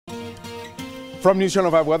From News Channel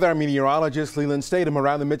 5 Weather, I'm meteorologist Lelan Statom.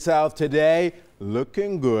 Around the Mid-South today,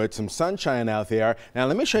 looking good. Some sunshine out there. Now,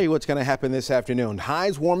 let me show you what's going to happen this afternoon.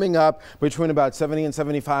 Highs warming up between about 70 and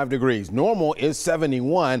 75 degrees. Normal is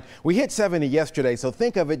 71. We hit 70 yesterday, so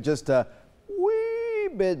think of it just a wee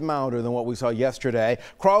bit milder than what we saw yesterday.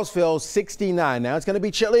 Crossville, 69. Now, it's going to be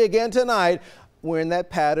chilly again tonight. We're in that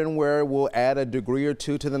pattern where we'll add a degree or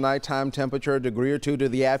two to the nighttime temperature, a degree or two to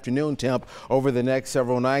the afternoon temp over the next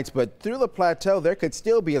several nights. But through the plateau, there could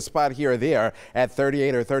still be a spot here or there at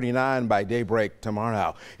 38 or 39 by daybreak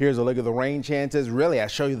tomorrow. Here's a look at the rain chances. Really, I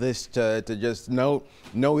show you this to just note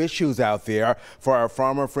no issues out there. For our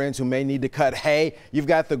farmer friends who may need to cut hay, you've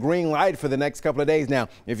got the green light for the next couple of days. Now,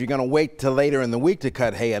 if you're going to wait till later in the week to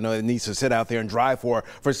cut hay, I know it needs to sit out there and dry for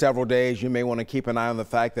several days. You may want to keep an eye on the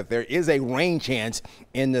fact that there is a rain chance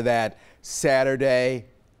into that Saturday,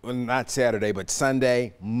 well, not Saturday, but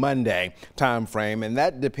Sunday, Monday time frame, and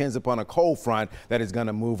that depends upon a cold front that is going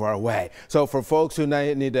to move our way. So for folks who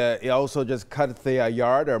need to also just cut the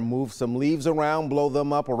yard or move some leaves around, blow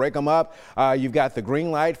them up or rake them up, you've got the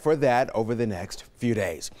green light for that over the next few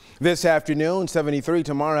days. This afternoon, 73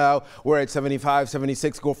 tomorrow. We're at 75,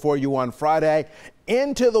 76 go for you on Friday.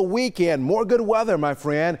 Into the weekend, more good weather, my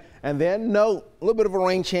friend, and then a little bit of a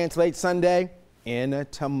rain chance late Sunday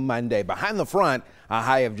into Monday. Behind the front, a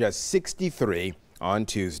high of just 63 on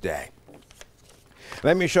Tuesday.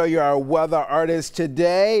 Let me show you our weather artist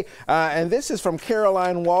today, and this is from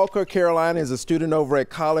Caroline Walker. Caroline is a student over at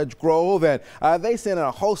College Grove, and they sent a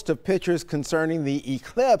host of pictures concerning the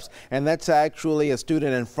eclipse, and that's actually a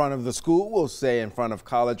student in front of the school, we'll say in front of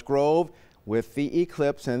College Grove, with the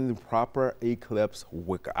eclipse and the proper eclipse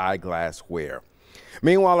eyeglass wear.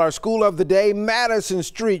 Meanwhile, our school of the day, Madison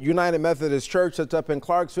Street United Methodist Church, that's up in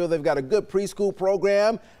Clarksville. They've got a good preschool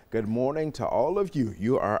program. Good morning to all of you.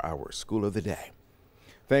 You are our school of the day.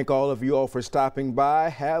 Thank all of you all for stopping by.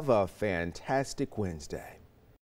 Have a fantastic Wednesday.